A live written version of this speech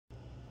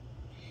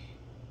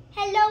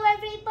Hello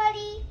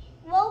everybody,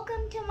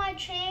 welcome to my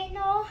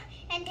channel,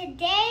 and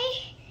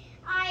today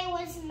I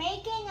was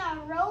making a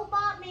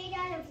robot made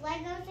out of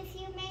Legos a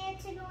few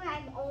minutes ago.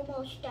 I'm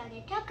almost done.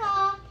 It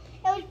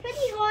was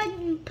pretty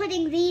hard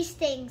putting these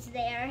things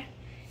there.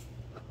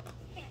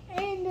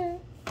 And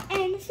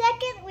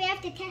second, we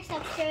have to test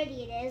how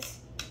sturdy it is.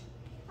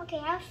 Okay,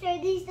 how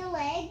sturdy is the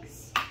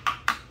legs?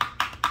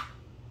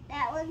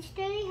 That one's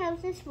sturdy.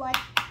 How's this one?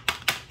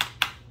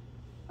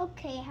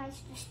 Okay, how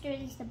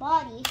sturdy is the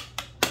body?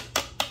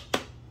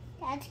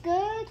 That's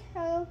good.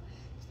 How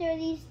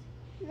sturdy is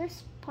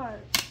this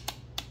part?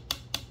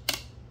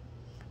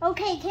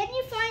 Okay, can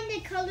you find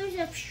the colors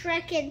of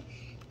Shrek and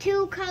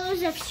 2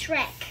 colors of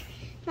Shrek?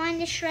 Find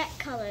the Shrek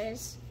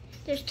colors.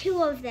 There's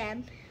 2 of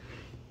them.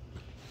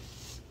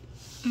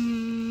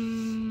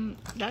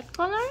 That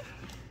color?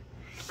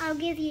 I'll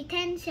give you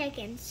 10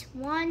 seconds.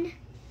 1,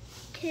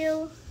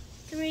 2,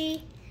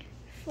 3,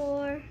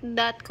 4.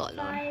 That color.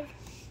 5,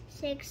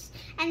 6.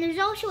 And there's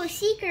also a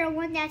secret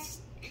one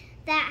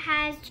that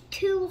has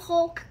 2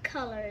 Hulk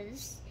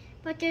colors.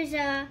 But there's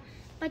a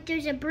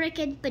brick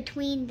in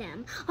between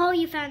them. Oh,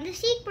 you found the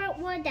secret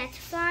one. That's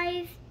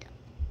 5.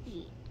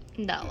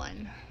 That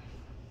one.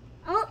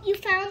 Oh, you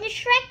found the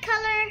Shrek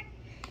color.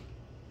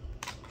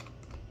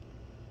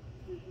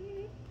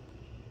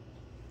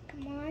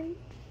 Come on.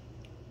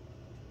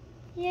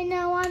 You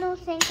know, I don't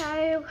think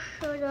I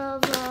should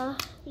have,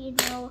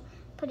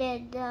 put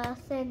it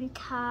thin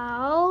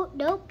towel.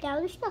 Nope, now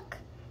they're stuck.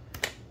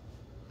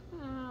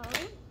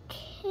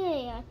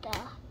 Okay, I have to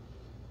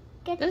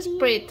get That's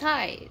pretty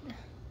tight.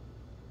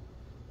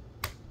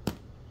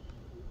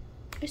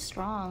 It's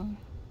strong.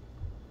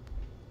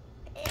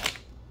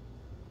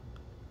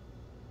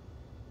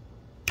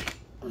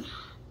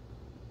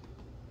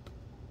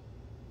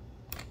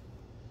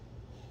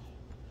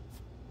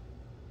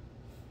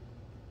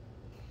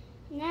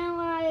 Now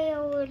I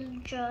will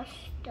just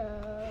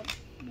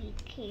be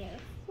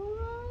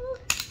careful.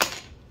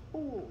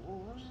 Ooh,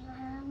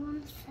 that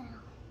one fell.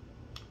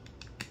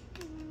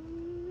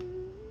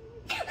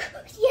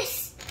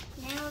 Yes!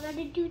 Now I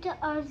gotta do the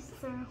other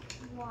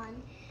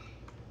one.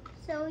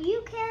 So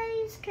you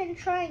guys can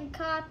try and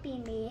copy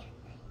me.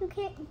 You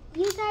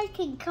guys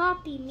can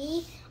copy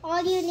me.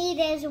 All you need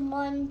is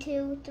 1,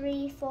 2,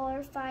 3,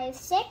 4, 5,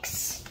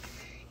 6.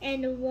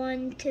 And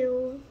 1,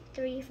 2,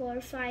 3,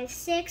 4, 5,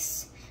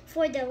 6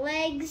 for the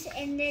legs.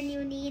 And then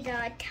you need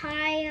a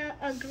tile,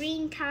 a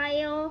green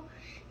tile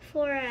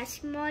for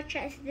as much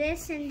as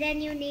this. And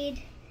then you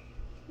need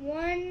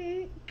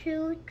 1,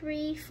 2,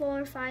 3,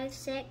 4, 5,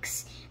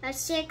 6. A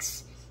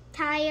 6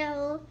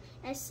 tile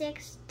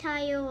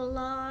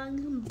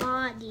long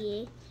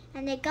body.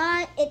 And it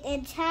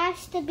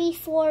has to be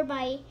 4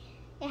 by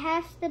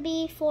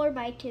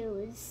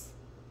 2s.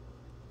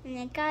 And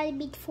it gotta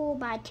be 4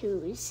 by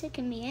 2s. It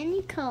can be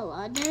any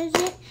color, does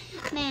it,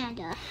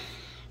 Amanda?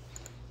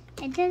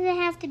 It doesn't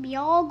have to be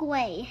all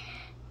gray.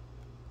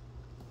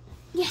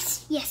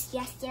 Yes.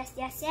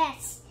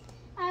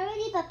 I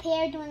already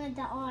prepared one of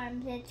the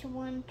arms. It's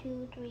 1,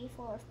 2, 3,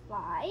 4,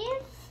 5.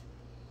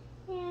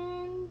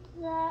 And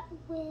that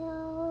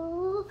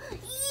will...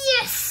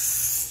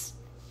 Yes!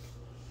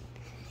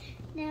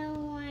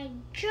 Now I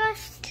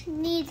just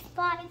need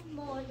 5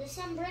 more. There's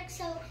some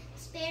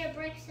spare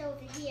bricks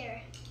over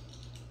here.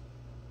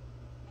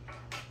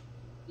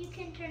 You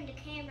can turn the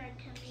camera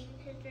to me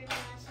because there's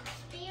some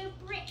spare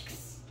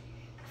bricks.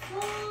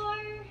 4.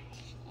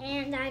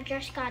 And I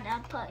just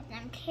gotta put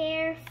them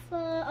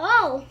careful.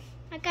 Oh,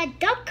 I got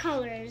duck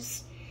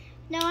colors.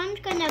 Now I'm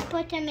gonna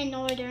put them in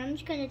order. I'm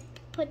just gonna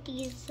put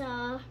these,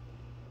 are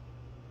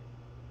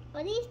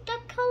these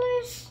duck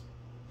colors?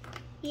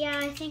 Yeah,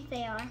 I think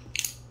they are.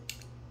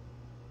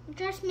 I'm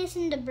just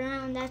missing the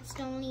brown. That's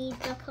the only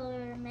duck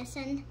color I'm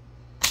missing.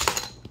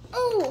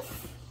 Oh,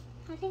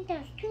 I think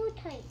that's too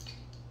tight.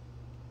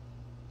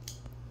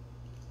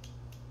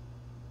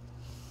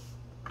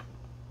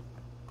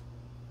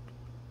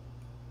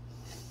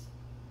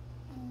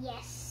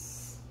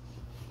 Yes.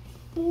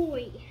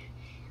 Boy.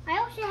 I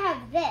also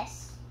have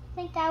this. I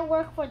think that'll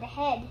work for the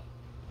head.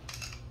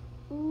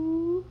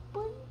 Ooh,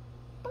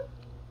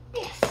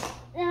 yes.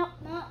 No,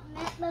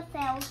 that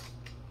fell.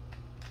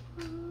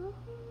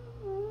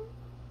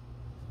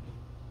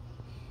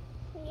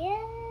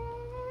 Yeah.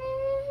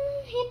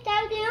 Yep,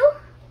 that'll do.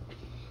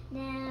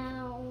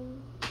 Now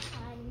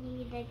I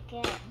need to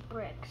get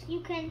bricks. You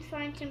can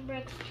find some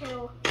bricks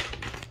too.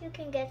 You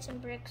can get some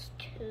bricks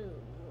too.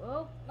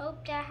 Oh,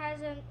 that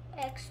has a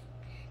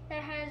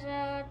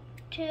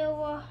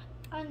 2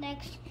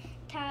 next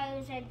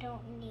tiles I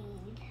don't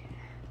need.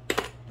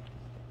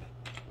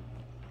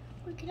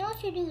 We can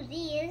also do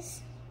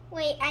these.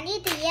 Wait, I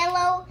need the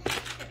yellow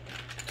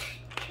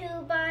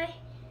 2 by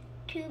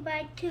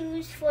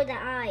 2s for the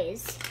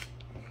eyes.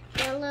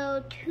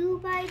 Yellow 2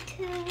 by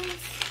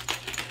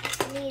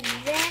 2s. I need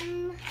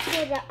them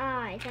for the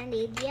eyes. I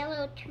need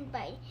yellow 2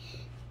 by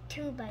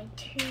 2.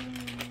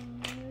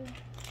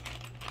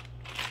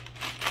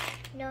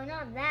 No,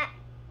 not that.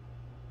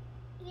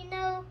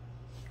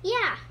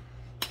 Yeah.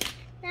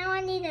 Now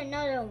I need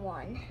another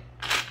one.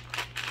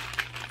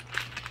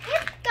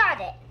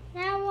 got it.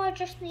 Now we'll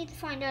just need to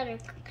find other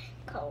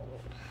colored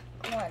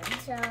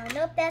ones.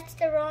 Nope, that's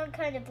the wrong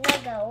kind of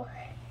Lego.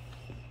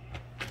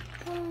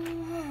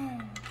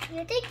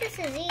 You think this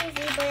is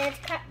easy, but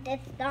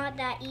it's not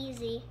that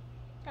easy.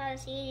 Not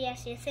as easy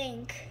as you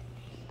think.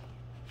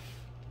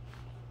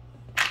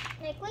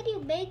 Like when you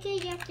bake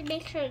it, you have to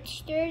make sure it's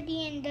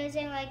sturdy and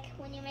doesn't, like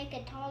when you make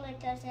it tall, it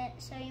doesn't.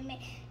 So you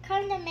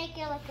kind of make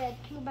it like a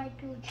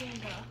 2x2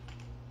 Jenga.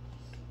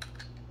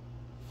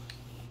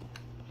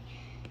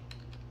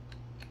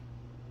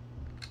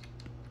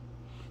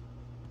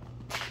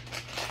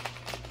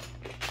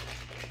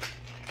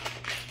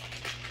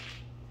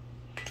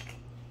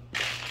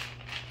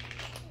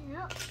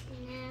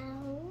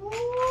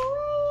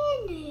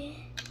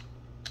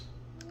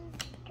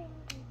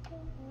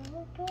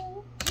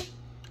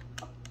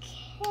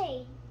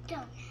 Okay,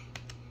 done.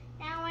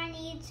 Now I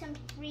need some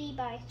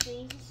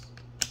 3x3s.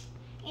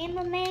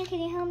 Amber Man, can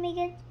you help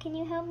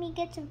me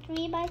get some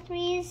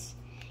 3x3s?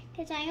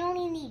 Because I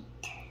only need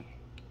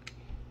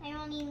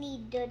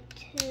the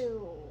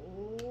 2.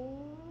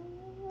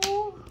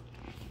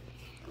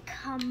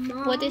 Come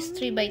on. What is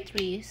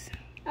 3x3s?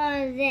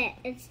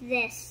 It's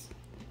this.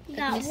 You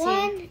Let got me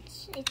one.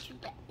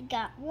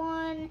 Got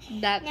one.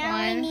 That now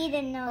one? I need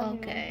another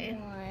Okay.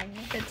 one.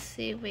 Let's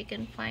see if we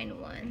can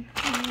find one.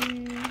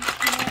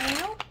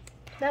 No.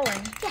 That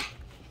one. Yeah,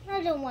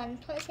 another one.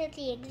 Plus it's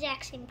the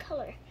exact same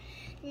color.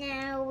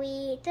 Now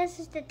this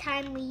is the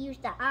time we use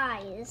the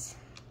eyes.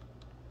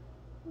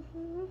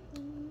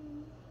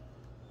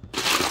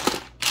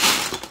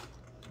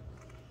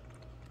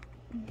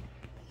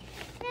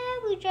 Now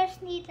we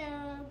just need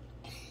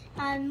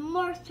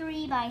more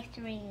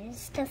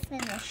 3x3s to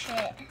finish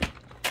it.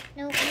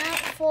 No, not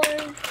 4.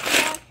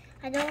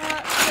 I don't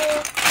want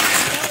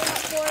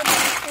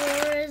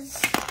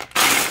 4x4s.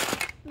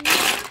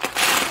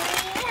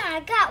 Yeah, I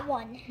got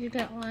one. You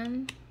got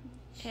one?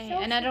 Okay, So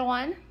another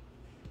one?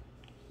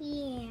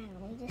 Yeah,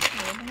 we just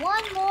need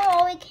one more.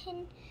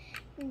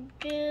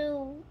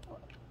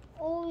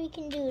 All we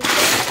can do is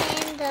this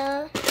and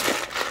the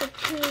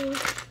 2.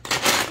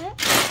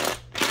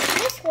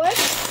 This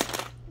works.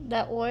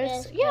 That works?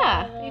 Just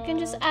Yeah, you can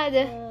just add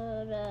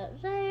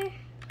there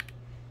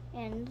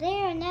and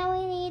there. Now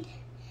we need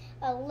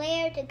a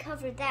layer to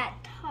cover that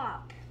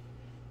top.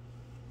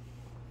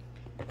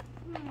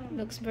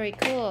 Looks very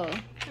cool.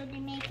 So they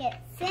make it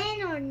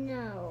thin or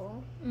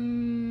no?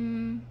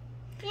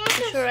 Yeah,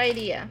 What's your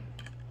idea?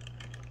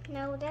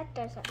 no, that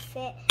doesn't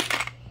fit.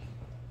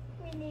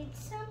 We need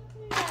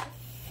something that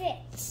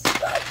fits.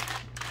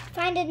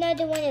 Find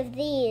another one of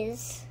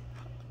these.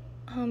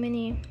 How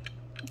many?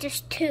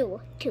 Just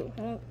 2. 2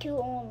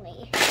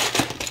 only.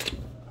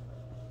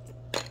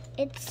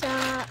 It's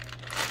a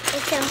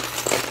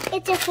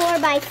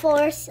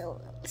 4x4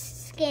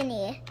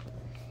 skinny.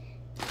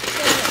 So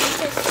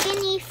it's a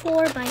skinny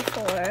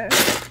 4x4.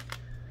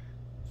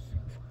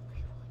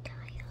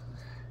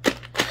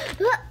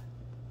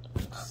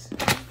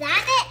 Is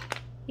that it?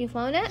 You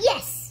found it?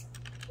 Yes.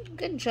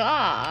 Good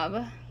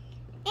job.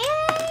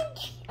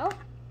 And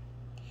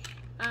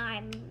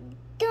I'm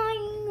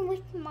done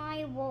with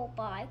my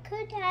robot. I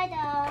could add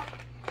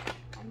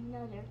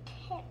another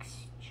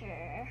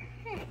texture.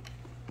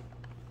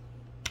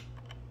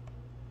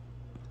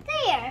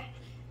 There.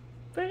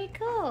 Pretty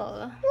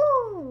cool.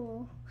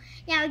 Woo.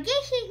 Now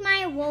this is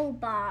my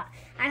robot.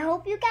 I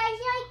hope you guys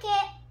like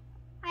it.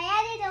 I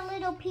added a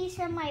little piece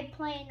of my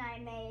plane I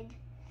made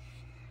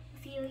a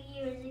few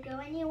years ago.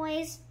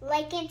 Anyways,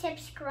 like and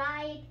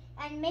subscribe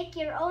and make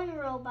your own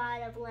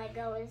robot of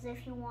Legos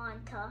if you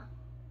want to.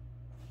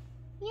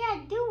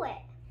 Yeah, do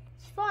it.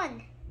 It's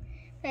fun.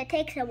 But it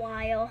takes a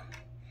while.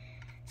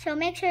 So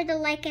make sure to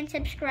like and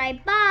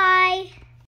subscribe. Bye.